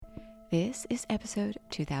This is episode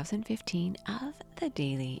 2015 of the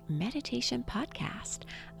Daily Meditation Podcast.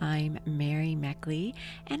 I'm Mary Meckley,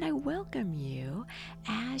 and I welcome you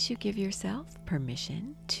as you give yourself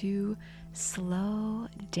permission to slow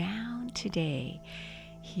down today.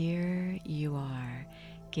 Here you are,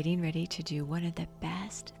 getting ready to do one of the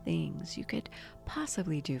best things you could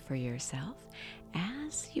possibly do for yourself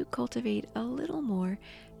as you cultivate a little more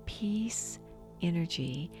peace,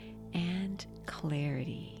 energy, and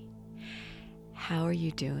clarity. How are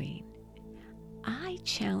you doing? I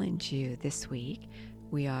challenge you this week.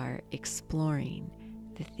 We are exploring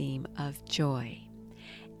the theme of joy,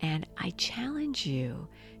 and I challenge you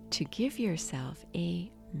to give yourself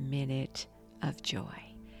a minute of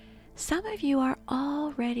joy. Some of you are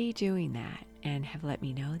already doing that and have let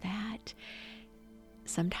me know that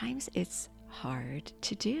sometimes it's hard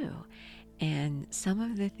to do, and some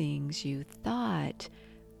of the things you thought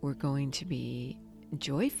were going to be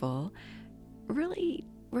joyful really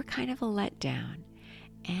were kind of a letdown,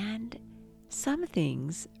 and some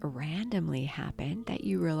things randomly happen that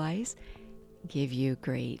you realize give you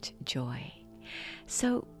great joy.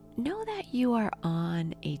 So know that you are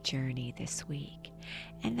on a journey this week,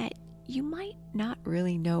 and that you might not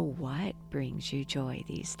really know what brings you joy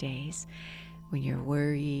these days when you're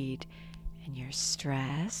worried and you're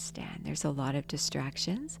stressed and there's a lot of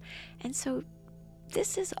distractions. And so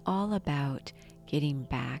this is all about getting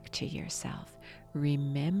back to yourself,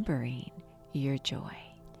 remembering your joy.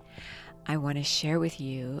 I want to share with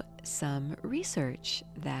you some research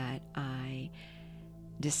that I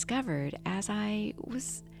discovered as I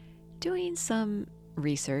was doing some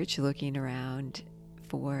research, looking around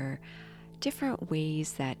for different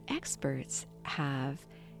ways that experts have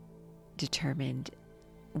determined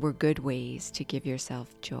were good ways to give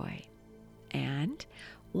yourself joy. And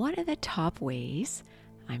one of the top ways,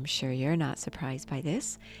 I'm sure you're not surprised by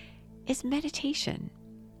this, is meditation.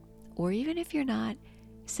 Or even if you're not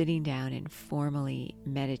sitting down and formally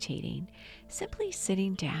meditating, simply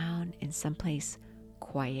sitting down in someplace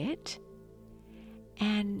quiet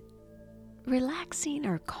and relaxing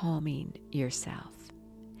or calming yourself.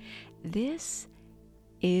 This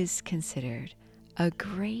is considered a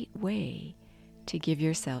great way to give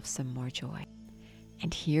yourself some more joy.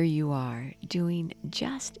 And here you are doing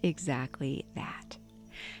just exactly that.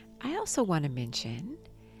 I also want to mention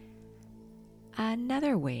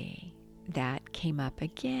another way that came up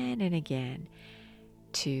again and again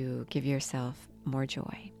to give yourself more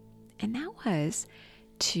joy. And that was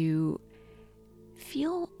to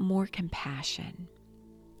feel more compassion.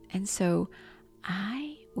 And so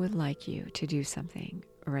I would like you to do something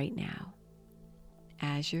right now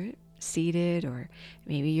as you're seated, or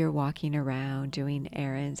maybe you're walking around doing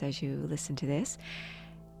errands as you listen to this.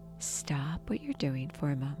 Stop what you're doing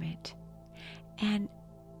for a moment and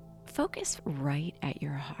focus right at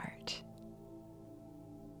your heart.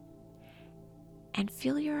 And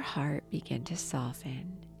feel your heart begin to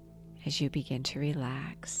soften as you begin to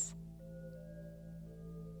relax.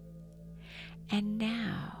 And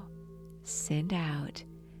now send out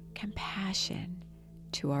compassion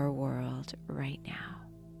to our world right now.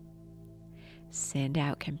 Send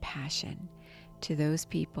out compassion to those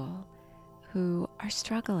people who are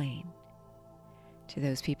struggling, to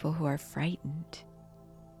those people who are frightened,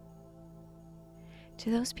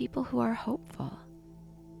 to those people who are hopeful,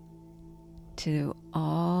 to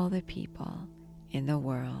all the people in the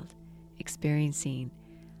world experiencing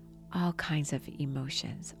all kinds of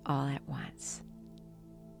emotions all at once.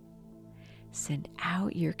 Send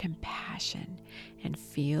out your compassion and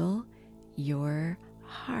feel your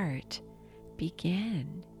heart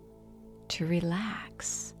begin to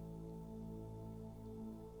relax.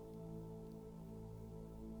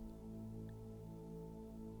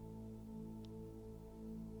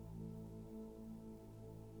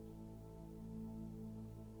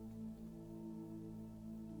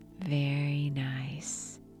 Very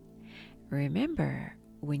nice. Remember,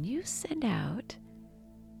 when you send out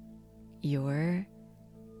your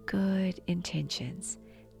good intentions,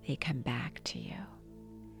 they come back to you.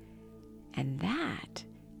 And that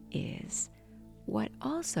is what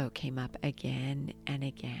also came up again and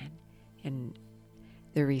again in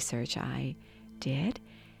the research I did.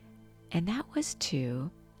 And that was to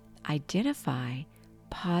identify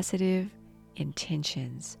positive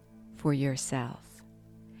intentions for yourself,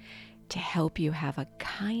 to help you have a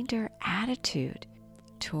kinder attitude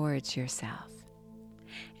towards yourself.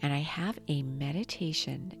 And I have a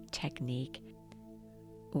meditation technique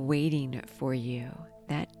waiting for you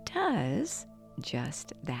that does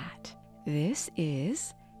just that. This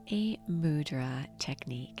is a mudra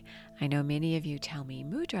technique. I know many of you tell me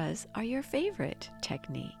mudras are your favorite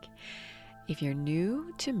technique. If you're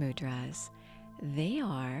new to mudras, they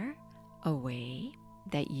are a way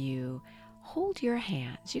that you hold your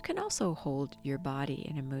hands. You can also hold your body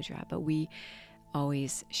in a mudra, but we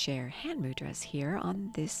always share hand mudras here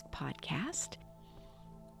on this podcast.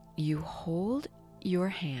 You hold your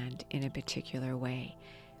hand in a particular way.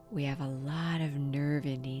 We have a lot of nerve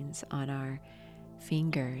endings on our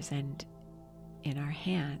fingers and in our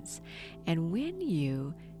hands. And when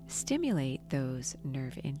you stimulate those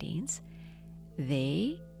nerve endings,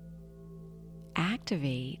 they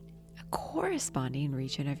activate a corresponding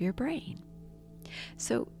region of your brain.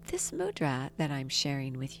 So this mudra that I'm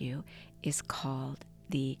sharing with you is called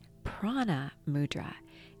the Prana Mudra.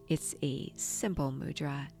 It's a simple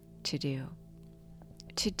mudra to do.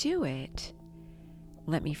 To do it,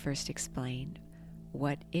 let me first explain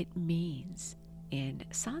what it means in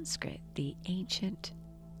Sanskrit, the ancient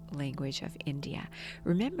language of India.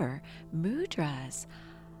 Remember, mudras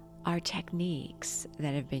are techniques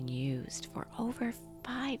that have been used for over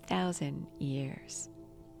 5,000 years.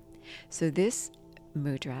 So this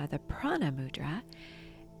mudra, the Prana Mudra,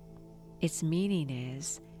 its meaning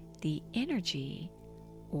is the energy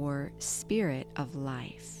or spirit of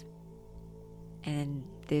life. And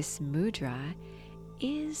this mudra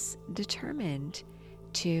is determined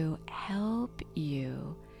to help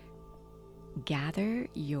you gather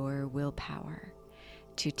your willpower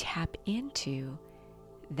to tap into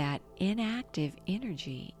that inactive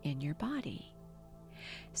energy in your body.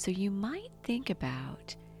 So you might think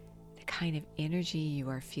about the kind of energy you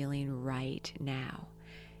are feeling right now,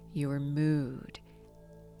 your mood.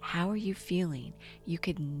 How are you feeling? You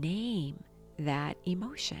could name that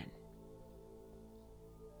emotion.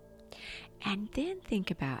 And then think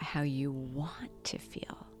about how you want to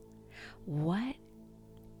feel. What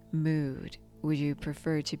mood would you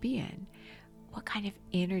prefer to be in? What kind of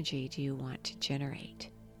energy do you want to generate?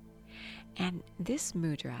 And this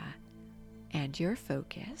mudra and your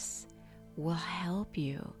focus will help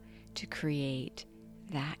you to create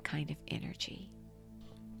that kind of energy.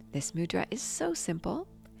 This mudra is so simple.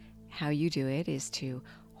 How you do it is to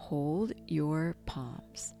hold your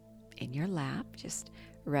palms in your lap, just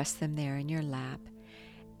rest them there in your lap,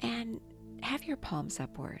 and have your palms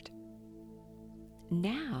upward.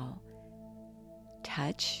 Now,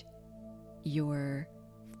 touch your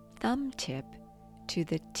thumb tip to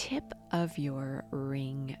the tip of your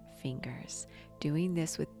ring fingers, doing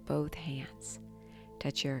this with both hands.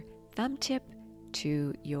 Touch your thumb tip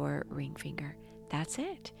to your ring finger. That's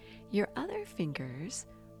it. Your other fingers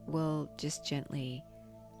will just gently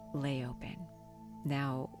lay open.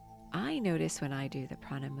 Now, I notice when I do the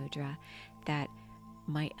Prana Mudra that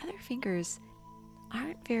my other fingers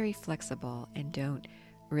aren't very flexible and don't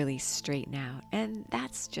really straighten out. And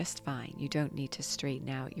that's just fine. You don't need to straighten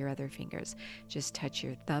out your other fingers. Just touch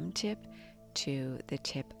your thumb tip to the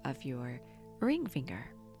tip of your ring finger.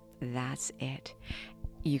 That's it.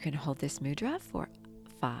 You can hold this mudra for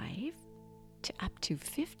 5 to up to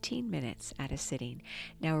 15 minutes at a sitting.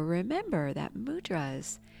 Now remember that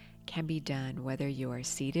mudras can be done whether you are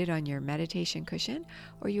seated on your meditation cushion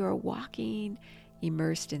or you are walking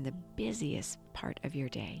immersed in the busiest part of your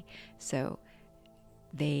day. So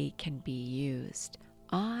they can be used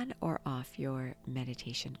on or off your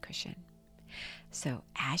meditation cushion. So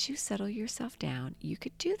as you settle yourself down, you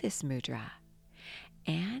could do this mudra.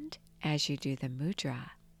 And as you do the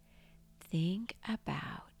mudra, think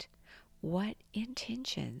about what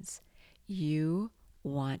intentions you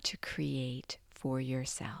want to create for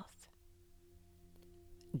yourself.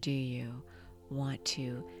 Do you want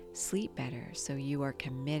to sleep better so you are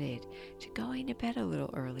committed to going to bed a little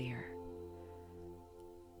earlier?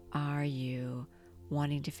 Are you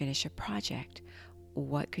wanting to finish a project?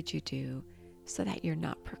 What could you do so that you're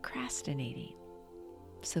not procrastinating?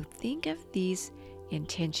 So think of these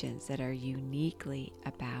intentions that are uniquely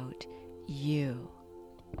about you,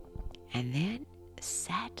 and then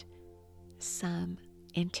set some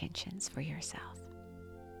intentions for yourself.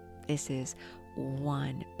 This is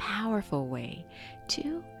one powerful way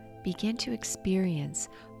to begin to experience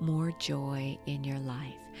more joy in your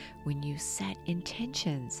life. When you set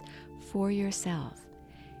intentions for yourself,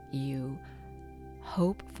 you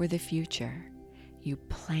hope for the future, you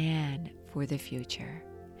plan for the future,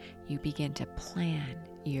 you begin to plan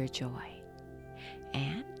your joy.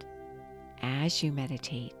 And as you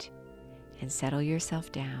meditate and settle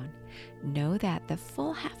yourself down, know that the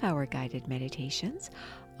full half-hour guided meditations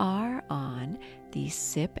are on the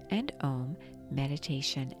Sip and Om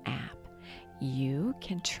meditation app. You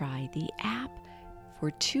can try the app for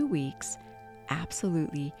 2 weeks,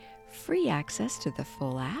 absolutely free access to the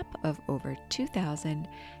full app of over 2,000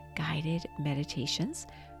 guided meditations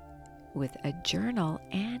with a journal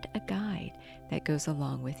and a guide that goes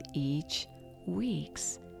along with each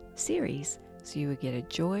week's series. So you would get a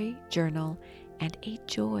joy journal and a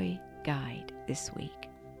joy guide this week.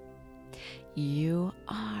 You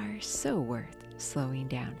are so worth slowing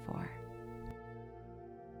down for.